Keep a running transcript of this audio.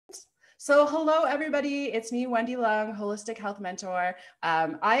So hello, everybody. It's me, Wendy Leung, Holistic Health Mentor.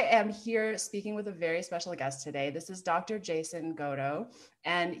 I am here speaking with a very special guest today. This is Dr. Jason Godo,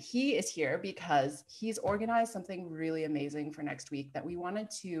 and he is here because he's organized something really amazing for next week that we wanted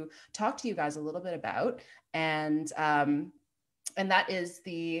to talk to you guys a little bit about. And that is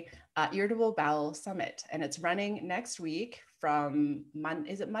the Irritable Bowel Summit. And it's running next week from,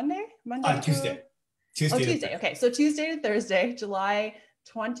 is it Monday? Tuesday. Tuesday. Okay, so Tuesday to Thursday, July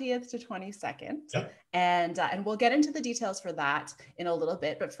 20th to 22nd. Yep. And we'll get into the details for that in a little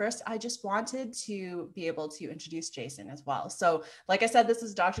bit. But first, I just wanted to be able to introduce Jason as well. So like I said, this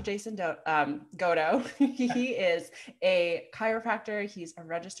is Dr. Jason Godo. He is a chiropractor. He's a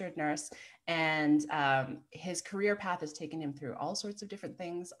registered nurse, and his career path has taken him through all sorts of different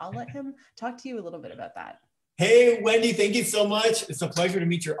things. I'll let him talk to you a little bit about that. Hey, Wendy, thank you so much. It's a pleasure to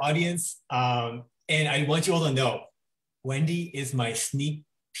meet your audience. And I want you all to know, Wendy is my sneak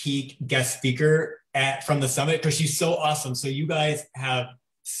peek guest speaker from the summit because she's so awesome. So you guys have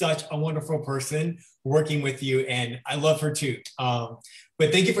such a wonderful person working with you, and I love her too.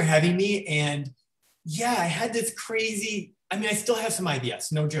 But thank you for having me. And yeah, I had this crazy, I still have some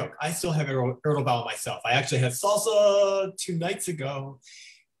IBS, no joke. I still have irritable bowel myself. I actually had salsa 2 nights ago,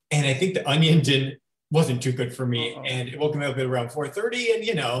 and I think the onion wasn't too good for me. And it woke me up at around 4:30,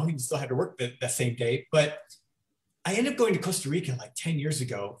 and you still had to work the same day. But I ended up going to Costa Rica like 10 years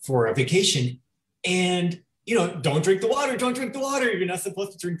ago for a vacation, and don't drink the water. You're not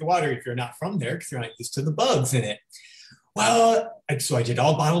supposed to drink the water if you're not from there because you're not used to the bugs in it. Well, so I did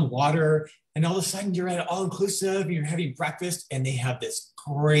all bottled water, and all of a sudden you're at all inclusive and you're having breakfast, and they have this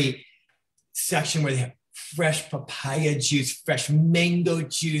great section where they have fresh papaya juice, fresh mango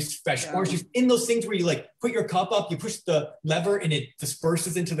juice, fresh orange juice, in those things where you like put your cup up, you push the lever and it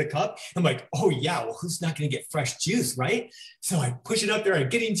disperses into the cup. I'm like, oh yeah, well, who's not going to get fresh juice, right? So I push it up there, I'm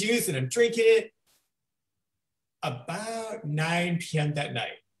getting juice and I'm drinking it. About 9 p.m. that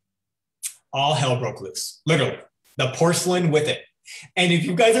night, all hell broke loose, literally, the porcelain with it. And if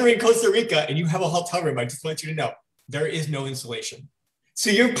you guys are in Costa Rica and you have a hotel room, I just want you to know, there is no insulation. So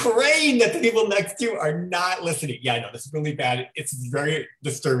you're praying that the people next to you are not listening. Yeah, I know this is really bad. It's very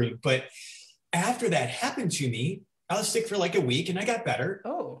disturbing. But after that happened to me, I was sick for like a week and I got better.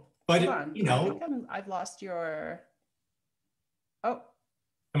 Oh, but I think I've lost your. Oh,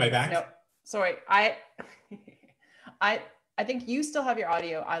 am I back? No, sorry. I think you still have your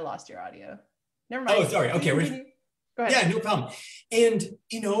audio. I lost your audio. Never mind. Oh, sorry. Okay, go ahead. Yeah, no problem. And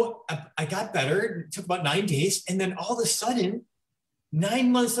I got better. It took about 9 days, and then all of a sudden,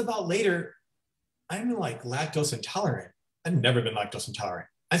 9 months about later, I'm like lactose intolerant. I've never been lactose intolerant.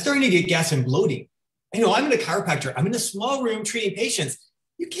 I'm starting to get gas and bloating. I'm in a chiropractor. I'm in a small room treating patients.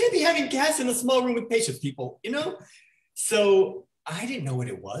 You can't be having gas in a small room with patients, people, So I didn't know what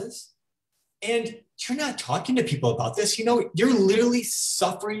it was. And you're not talking to people about this. You're literally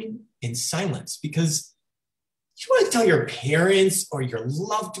suffering in silence because you want to tell your parents or your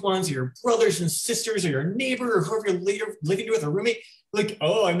loved ones or your brothers and sisters or your neighbor or whoever you're living with, a roommate, like,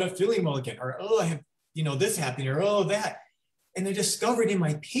 oh, I'm not feeling well again, or oh, I have, this happening, or oh, that. And I discovered in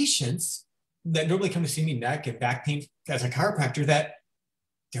my patients that normally come to see me neck and back pain as a chiropractor that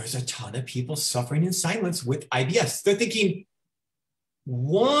there's a ton of people suffering in silence with IBS. They're thinking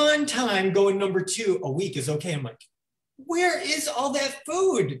one time going number 2 a week is okay. I'm like, where is all that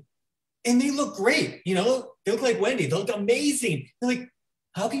food? And they look great. They look like Wendy. They look amazing. They're like,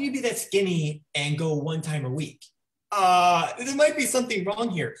 how can you be that skinny and go 1 time a week? There might be something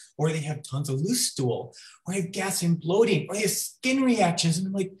wrong here. Or they have tons of loose stool, or they have gas and bloating, or they have skin reactions. And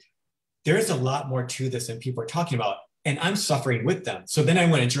I'm like, there's a lot more to this than people are talking about. And I'm suffering with them. So then I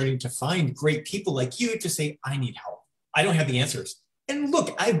went a journey to find great people like you to say, I need help. I don't have the answers. And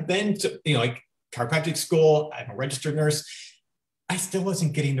look, I've been to, like chiropractic school. I'm a registered nurse. I still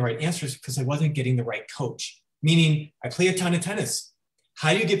wasn't getting the right answers because I wasn't getting the right coach. Meaning I play a ton of tennis.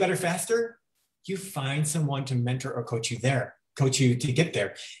 How do you get better faster? You find someone to mentor or coach you to get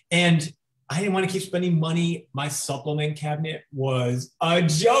there. And I didn't want to keep spending money. My supplement cabinet was a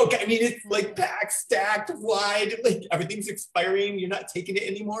joke. It's like packed, stacked, wide, like everything's expiring. You're not taking it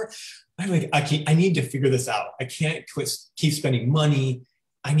anymore. I'm like, I need to figure this out. I can't keep spending money.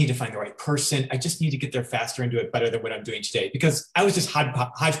 I need to find the right person. I just need to get there faster and do it better than what I'm doing today, because I was just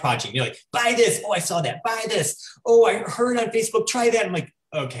hodgepodging. You're like, buy this. Oh, I saw that. Buy this. Oh, I heard on Facebook, try that. I'm like,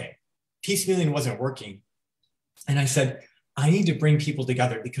 okay, piecemealing wasn't working. And I said, I need to bring people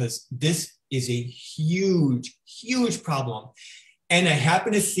together because this is a huge, huge problem. And I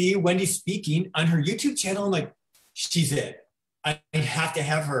happened to see Wendy speaking on her YouTube channel. I'm like, she's it. I have to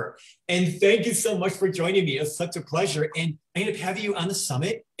have her. And thank you so much for joining me. It's such a pleasure. And I ended up having you on the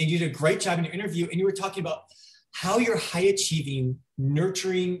summit, and you did a great job in your interview. And you were talking about how your high achieving,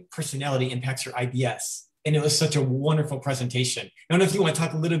 nurturing personality impacts your IBS. And it was such a wonderful presentation. I don't know if you want to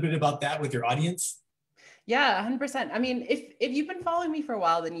talk a little bit about that with your audience. Yeah, 100%. I mean, if you've been following me for a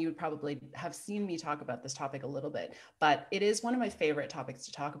while, then you would probably have seen me talk about this topic a little bit, but it is one of my favorite topics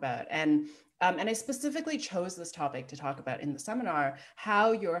to talk about. And I specifically chose this topic to talk about in the seminar,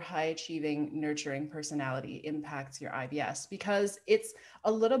 how your high achieving, nurturing personality impacts your IBS, because it's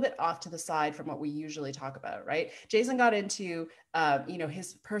a little bit off to the side from what we usually talk about, right? Jason got into,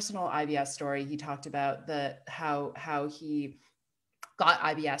 his personal IBS story. He talked about how he got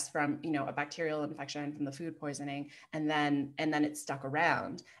IBS from, a bacterial infection from the food poisoning, and then it stuck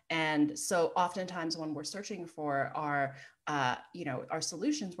around. And so oftentimes when we're searching for our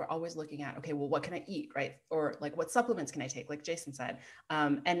solutions, we're always looking at, okay, well, what can I eat, right? Or like, what supplements can I take, like Jason said,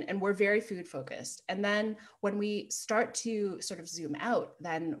 and we're very food focused. And then when we start to sort of zoom out,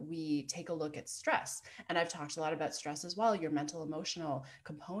 then we take a look at stress. And I've talked a lot about stress as well, your mental emotional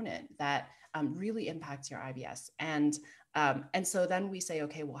component that really impacts your IBS. And so then we say,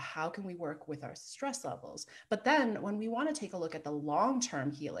 okay, well, how can we work with our stress levels? But then when we want to take a look at the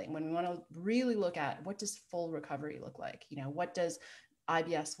long-term healing, when we want to really look at what does full recovery look like? What does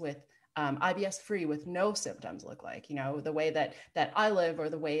IBS with IBS free with no symptoms look like? The way that I live, or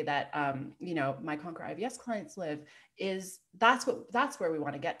the way that my Conquer IBS clients live, that's where we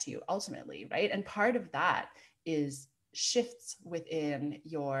want to get to ultimately, right? And part of that is shifts within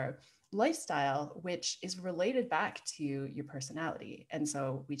your lifestyle, which is related back to your personality. And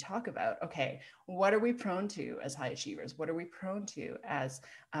so we talk about, okay, what are we prone to as high achievers? What are we prone to as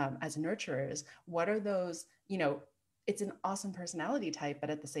nurturers? What are those, it's an awesome personality type, but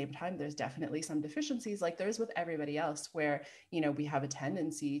at the same time, there's definitely some deficiencies, like there's with everybody else, where, we have a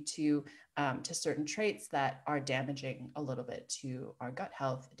tendency to certain traits that are damaging a little bit to our gut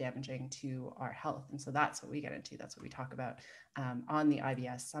health, damaging to our health. And so that's what we get into. That's what we talk about on the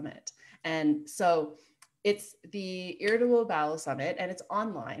IBS Summit. And so it's the Irritable Bowel Summit, and it's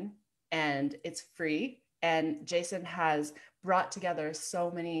online and it's free. And Jason has brought together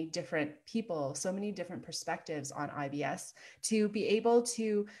so many different people, so many different perspectives on IBS to be able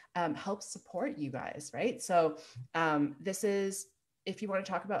to help support you guys, right? So this is, if you want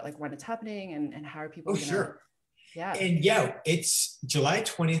to talk about like when it's happening and how are people gonna, sure. Yeah. And yeah, it's July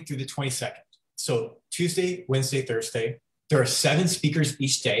 20th through the 22nd. So Tuesday, Wednesday, Thursday. There are 7 speakers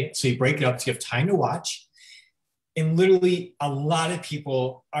each day. So you break it up to give time to watch. And literally a lot of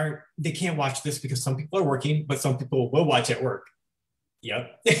people they can't watch this because some people are working, but some people will watch at work.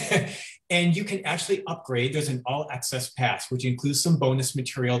 Yep. And you can actually upgrade. There's an all access pass, which includes some bonus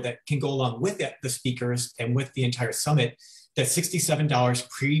material that can go along with it, the speakers and with the entire summit. That's $67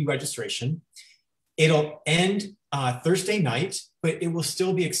 pre-registration. It'll end Thursday night, but it will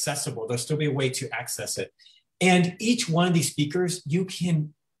still be accessible. There'll still be a way to access it. And each one of these speakers you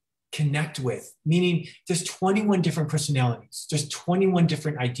can connect with, meaning there's 21 different personalities, there's 21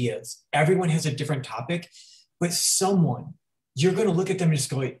 different ideas. Everyone has a different topic, but you're going to look at them and just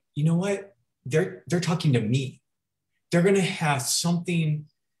go, you know what? They're talking to me. They're going to have something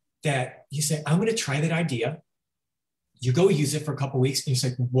that you say, I'm going to try that idea. You go use it for a couple of weeks and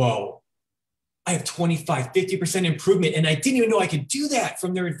you're like, whoa, I have 25, 50% improvement. And I didn't even know I could do that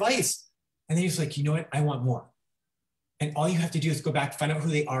from their advice. And then you're just like, you know what? I want more. And all you have to do is go back, find out who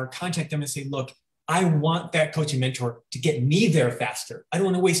they are, contact them and say, look, I want that coach and mentor to get me there faster. I don't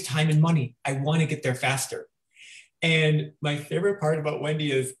want to waste time and money. I want to get there faster. And my favorite part about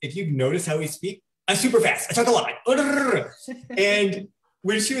Wendy is, if you notice how we speak, I'm super fast. I talk a lot. And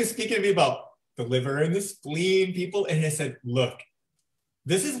when she was speaking to me about the liver and the spleen people, and I said, look,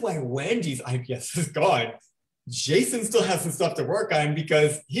 this is why Wendy's IBS is gone. Jason still has some stuff to work on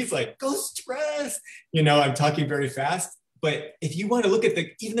because he's like, go stress. I'm talking very fast. But if you want to look at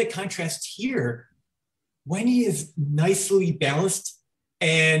even the contrast here, Wendy is nicely balanced.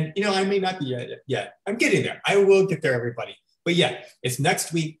 And, I may not be yet. I'm getting there. I will get there, everybody. But yeah, it's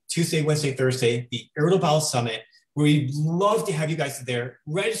next week, Tuesday, Wednesday, Thursday, the Irritable Bowel Summit. We'd love to have you guys there.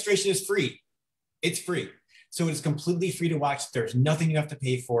 Registration is free. It's free. So it's completely free to watch. There's nothing you have to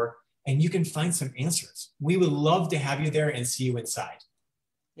pay for. And you can find some answers. We would love to have you there and see you inside.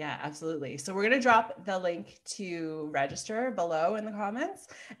 Yeah, absolutely. So we're going to drop the link to register below in the comments.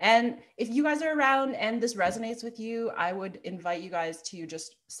 And if you guys are around and this resonates with you, I would invite you guys to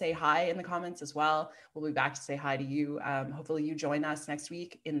just say hi in the comments as well. We'll be back to say hi to you. Hopefully you join us next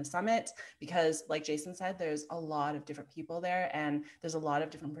week in the summit, because like Jason said, there's a lot of different people there and there's a lot of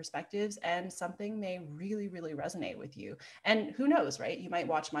different perspectives, and something may really, really resonate with you. And who knows, right? You might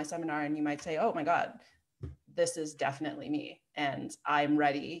watch my seminar and you might say, oh my God, this is definitely me and I'm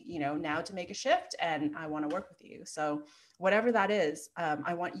ready, now to make a shift and I want to work with you. So whatever that is,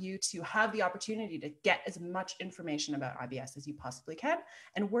 I want you to have the opportunity to get as much information about IBS as you possibly can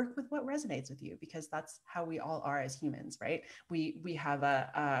and work with what resonates with you, because that's how we all are as humans, right? We have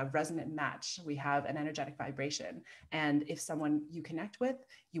a resonant match. We have an energetic vibration. And if someone you connect with,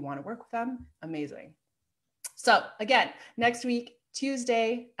 you want to work with them, amazing. So again, next week,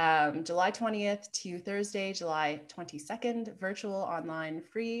 Tuesday, July 20th to Thursday, July 22nd, virtual, online,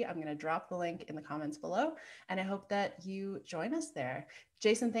 free. I'm going to drop the link in the comments below, and I hope that you join us there.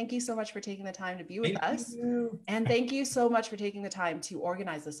 Jason, thank you so much for taking the time to be with us. And thank you so much for taking the time to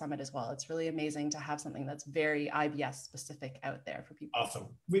organize the summit as well. It's really amazing to have something that's very IBS specific out there for people. Awesome.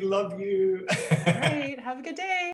 We love you. All right. Have a good day.